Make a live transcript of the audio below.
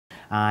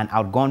An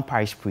outgone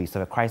parish priest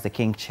of the Christ the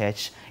King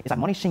Church is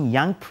admonishing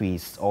young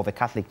priests of the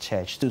Catholic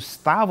Church to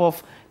starve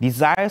off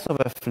desires of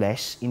the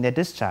flesh in the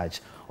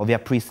discharge of their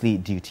priestly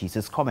duties.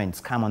 His comments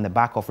come on the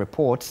back of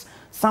reports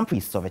some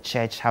priests of the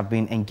church have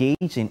been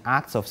engaged in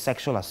acts of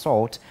sexual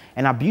assault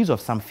and abuse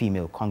of some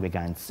female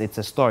congregants. It's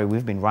a story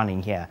we've been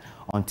running here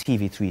on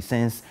TV3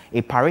 since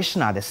a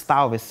parishioner at the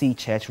Star of the Sea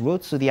Church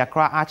wrote to the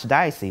Accra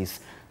Archdiocese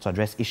to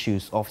address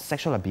issues of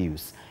sexual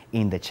abuse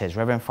in the church.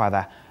 Reverend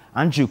Father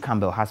Rev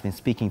Campbell has been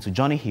speaking to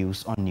Johnny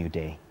Hughes on New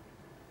Day.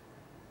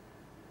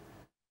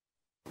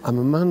 I'm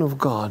a man of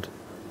God,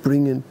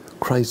 bringing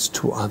Christ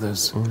to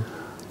others.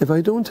 If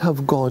I don't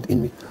have God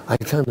in me, I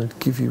cannot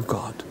give you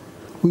God.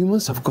 We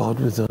must have God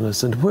within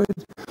us. And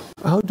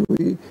how do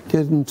we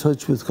get in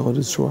touch with God?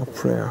 Is through our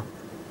prayer.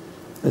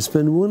 I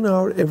spend 1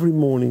 hour every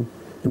morning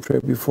in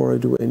prayer before I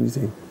do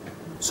anything.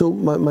 So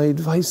my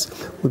advice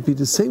would be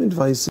the same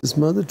advice as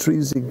Mother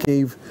Teresa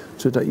gave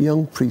to that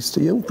young priest.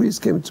 A young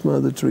priest came to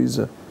Mother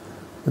Teresa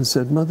and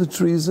said, Mother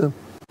Teresa,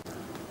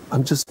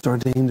 I'm just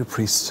ordained a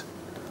priest.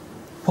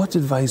 What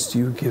advice do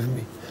you give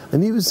me?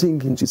 And he was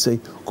thinking, she'd say,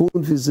 go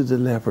and visit the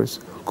lepers,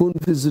 go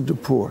and visit the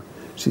poor.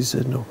 She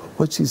said, no.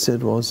 What she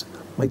said was,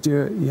 my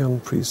dear young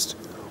priest,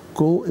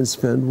 go and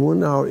spend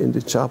 1 hour in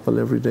the chapel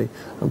every day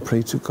and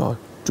pray to God.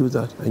 Do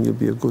that and you'll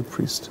be a good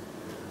priest.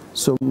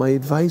 So my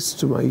advice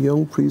to my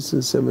young priests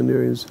and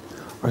seminarians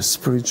are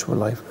spiritual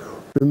life.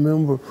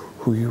 Remember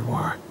who you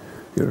are.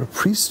 You're a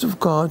priest of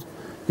God.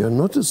 You're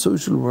not a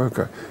social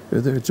worker. You're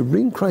there to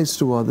bring Christ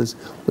to others.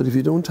 But if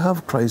you don't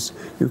have Christ,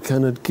 you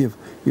cannot give.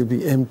 You'll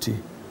be empty.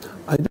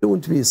 I don't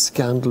want to be a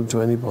scandal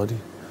to anybody.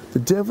 The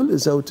devil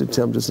is out to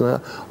tempt us.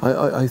 And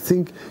I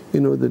think,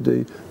 you know,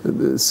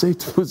 that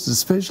Satan puts a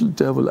special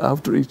devil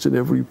after each and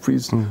every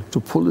priest to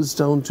pull us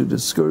down, to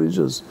discourage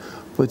us.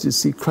 But you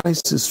see,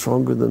 Christ is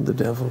stronger than the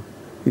devil.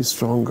 He's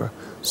stronger.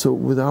 So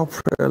with our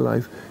prayer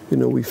life, you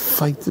know, we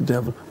fight the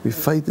devil. We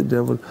fight the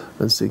devil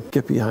and say,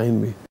 get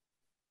behind me.